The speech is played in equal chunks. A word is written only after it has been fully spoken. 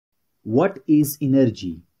What is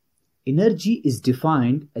energy? Energy is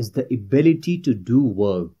defined as the ability to do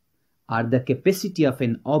work or the capacity of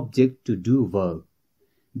an object to do work.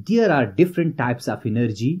 There are different types of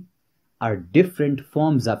energy or different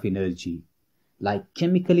forms of energy like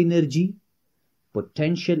chemical energy,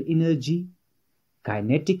 potential energy,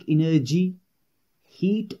 kinetic energy,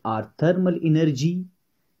 heat or thermal energy,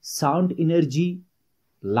 sound energy,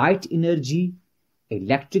 light energy,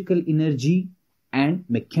 electrical energy, and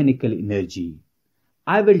mechanical energy.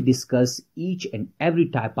 I will discuss each and every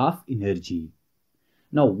type of energy.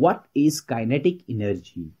 Now, what is kinetic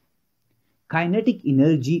energy? Kinetic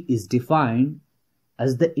energy is defined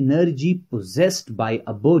as the energy possessed by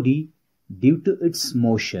a body due to its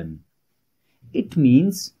motion. It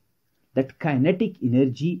means that kinetic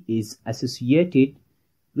energy is associated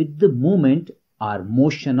with the movement or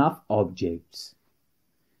motion of objects.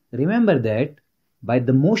 Remember that by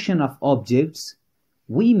the motion of objects,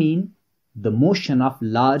 we mean the motion of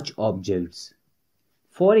large objects.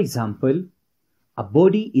 For example, a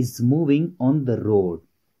body is moving on the road.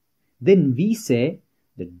 Then we say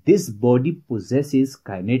that this body possesses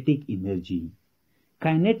kinetic energy.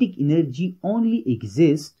 Kinetic energy only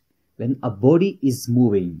exists when a body is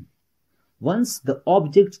moving. Once the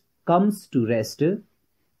object comes to rest,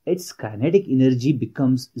 its kinetic energy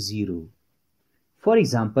becomes zero. For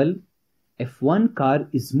example, if one car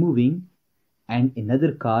is moving and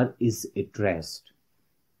another car is at rest,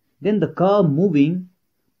 then the car moving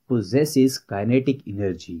possesses kinetic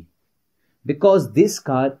energy because this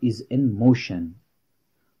car is in motion,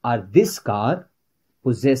 or this car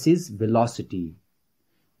possesses velocity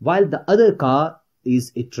while the other car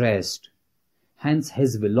is at rest. Hence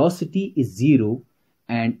his velocity is zero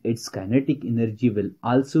and its kinetic energy will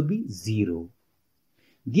also be zero.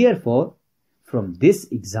 Therefore, from this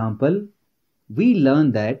example, we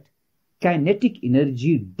learn that kinetic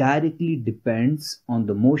energy directly depends on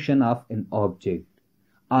the motion of an object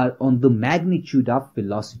or on the magnitude of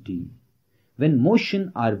velocity. When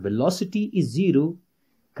motion or velocity is zero,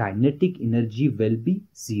 kinetic energy will be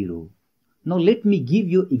zero. Now let me give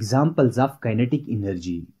you examples of kinetic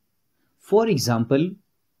energy. For example,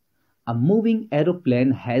 a moving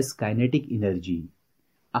aeroplane has kinetic energy.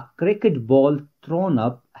 A cricket ball thrown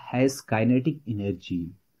up has kinetic energy.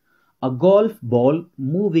 A golf ball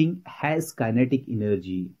moving has kinetic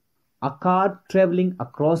energy. A car traveling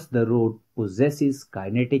across the road possesses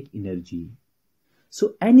kinetic energy.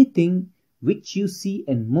 So anything which you see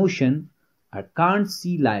in motion or can't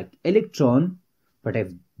see like electron, but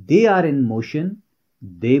if they are in motion,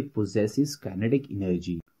 they possesses kinetic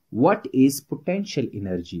energy. What is potential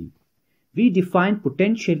energy? We define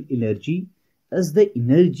potential energy as the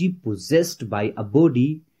energy possessed by a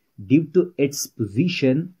body due to its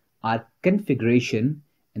position or configuration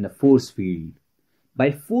in a force field.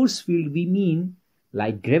 By force field we mean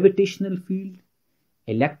like gravitational field,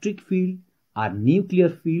 electric field or nuclear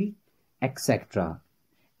field, etc.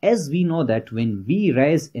 As we know that when we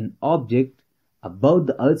raise an object above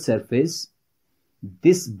the earth's surface,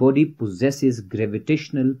 this body possesses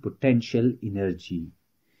gravitational potential energy.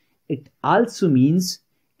 It also means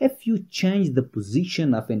if you change the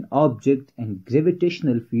position of an object in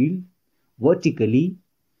gravitational field vertically,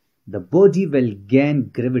 the body will gain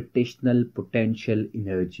gravitational potential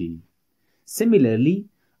energy. Similarly,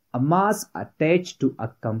 a mass attached to a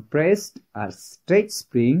compressed or stretched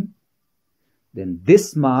spring, then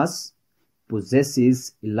this mass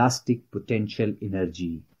possesses elastic potential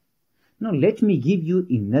energy. Now let me give you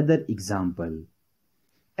another example.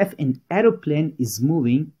 If an aeroplane is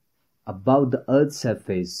moving above the earth's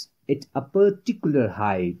surface at a particular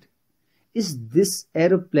height, is this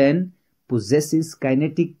aeroplane possesses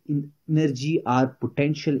kinetic energy or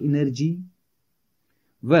potential energy?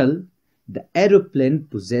 Well, the aeroplane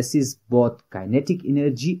possesses both kinetic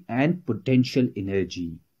energy and potential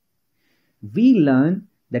energy. We learn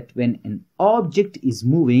that when an object is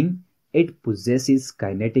moving, it possesses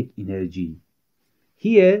kinetic energy.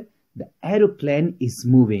 Here, the aeroplane is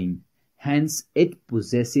moving, hence it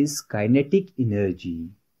possesses kinetic energy.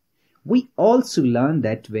 We also learn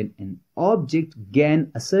that when an object gains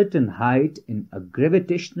a certain height in a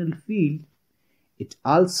gravitational field, it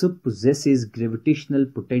also possesses gravitational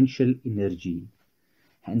potential energy.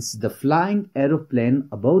 Hence, the flying aeroplane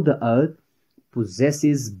above the earth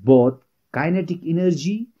possesses both kinetic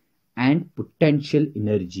energy and potential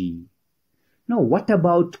energy. Now, what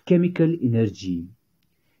about chemical energy?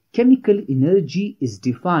 Chemical energy is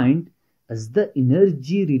defined as the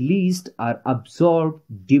energy released or absorbed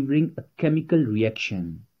during a chemical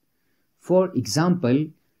reaction. For example,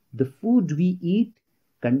 the food we eat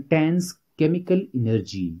contains chemical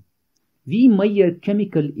energy. We measure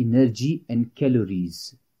chemical energy and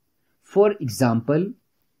calories. For example,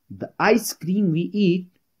 the ice cream we eat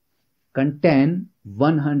contain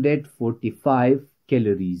 145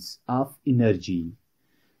 calories of energy.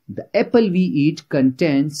 The apple we eat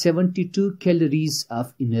contains 72 calories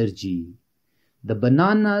of energy. The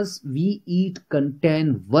bananas we eat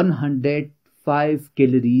contain 105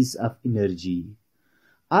 calories of energy.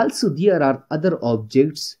 Also, there are other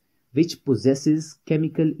objects which possesses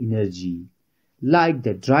chemical energy, like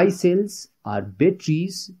the dry cells or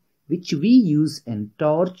batteries which we use in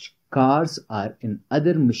torch, cars or in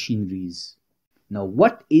other machineries. Now,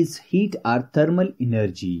 what is heat or thermal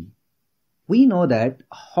energy? We know that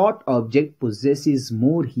hot object possesses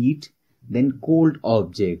more heat than cold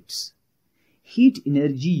objects. Heat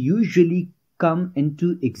energy usually come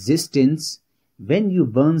into existence when you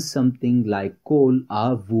burn something like coal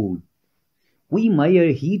or wood. We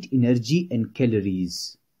measure heat energy in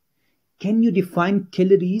calories. Can you define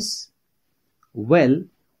calories? Well,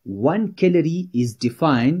 1 calorie is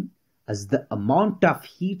defined as the amount of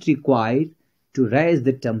heat required to raise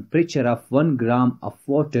the temperature of 1 gram of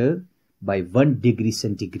water by 1 degree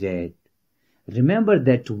centigrade. Remember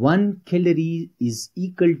that 1 calorie is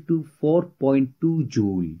equal to 4.2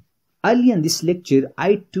 joule. Earlier in this lecture,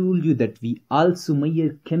 I told you that we also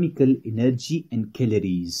measure chemical energy and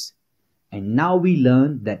calories. And now we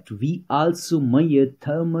learn that we also measure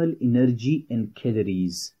thermal energy and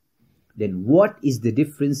calories. Then what is the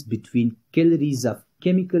difference between calories of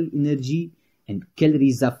chemical energy and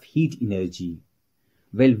calories of heat energy?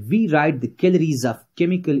 Well, we write the calories of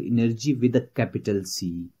chemical energy with a capital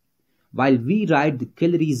C, while we write the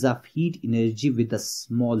calories of heat energy with a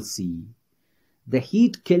small c. The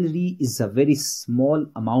heat calorie is a very small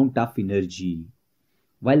amount of energy,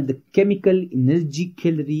 while the chemical energy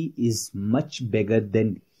calorie is much bigger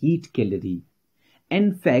than heat calorie.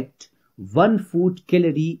 In fact, 1 food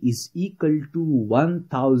calorie is equal to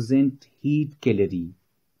 1000 heat calorie.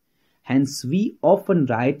 Hence, we often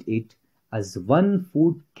write it as 1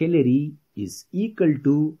 food calorie is equal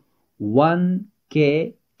to 1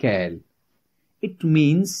 kcal. It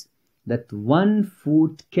means that 1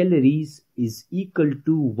 food calories is equal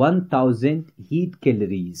to 1000 heat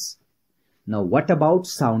calories. Now, what about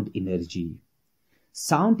sound energy?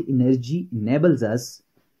 Sound energy enables us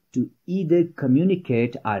to either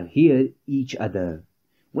communicate or hear each other.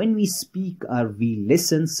 When we speak or we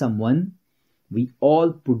listen someone, we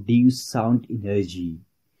all produce sound energy.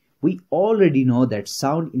 We already know that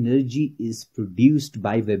sound energy is produced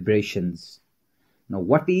by vibrations. Now,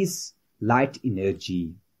 what is light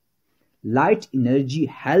energy? Light energy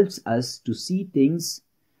helps us to see things,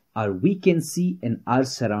 or we can see in our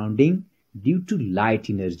surrounding due to light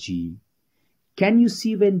energy. Can you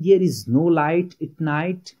see when there is no light at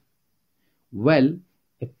night? Well,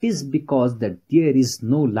 it is because that there is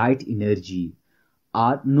no light energy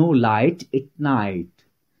or no light at night.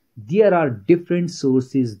 There are different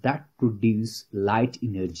sources that produce light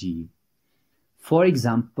energy. For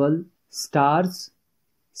example, stars,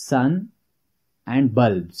 sun, and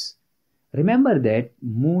bulbs. Remember that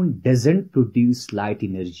moon doesn't produce light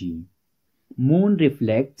energy. Moon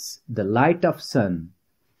reflects the light of sun.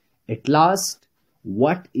 At last,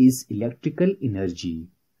 what is electrical energy?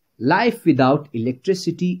 Life without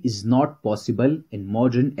electricity is not possible in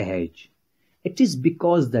modern age. It is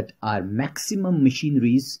because that our maximum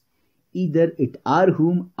machineries, either at our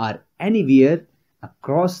home or anywhere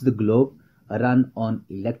across the globe, run on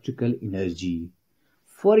electrical energy.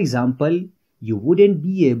 For example, you wouldn't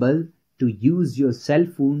be able to use your cell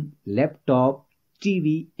phone, laptop,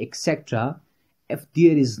 TV, etc. if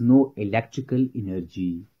there is no electrical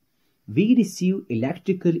energy. We receive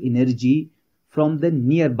electrical energy from the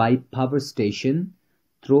nearby power station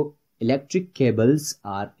through electric cables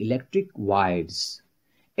or electric wires.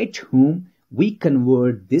 At home, we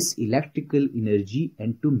convert this electrical energy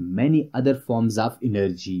into many other forms of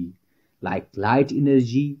energy, like light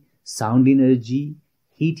energy, sound energy,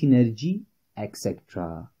 heat energy,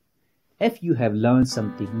 etc. If you have learned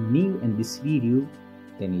something new in this video,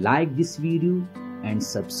 then like this video and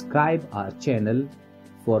subscribe our channel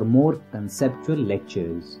for more conceptual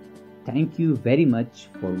lectures. Thank you very much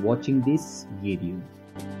for watching this video.